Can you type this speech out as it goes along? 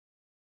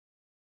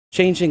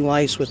Changing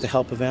lives with the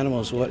help of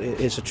animals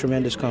is a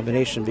tremendous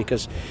combination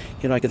because,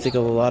 I can think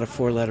of a lot of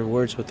four-letter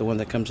words, but the one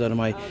that comes out of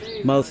my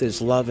mouth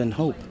is love and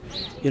hope.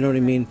 You know what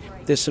I mean?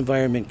 This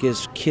environment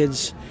gives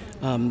kids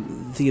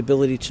the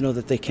ability to know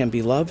that they can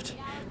be loved,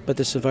 but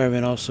this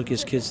environment also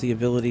gives kids the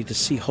ability to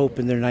see hope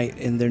in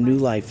their new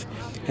life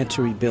and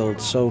to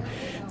rebuild. So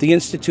the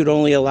Institute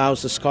only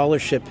allows the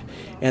scholarship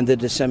and the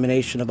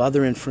dissemination of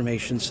other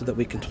information so that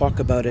we can talk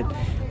about it,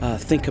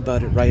 think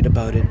about it, write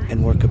about it,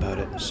 and work about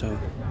it. So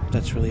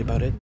that's really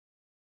about it.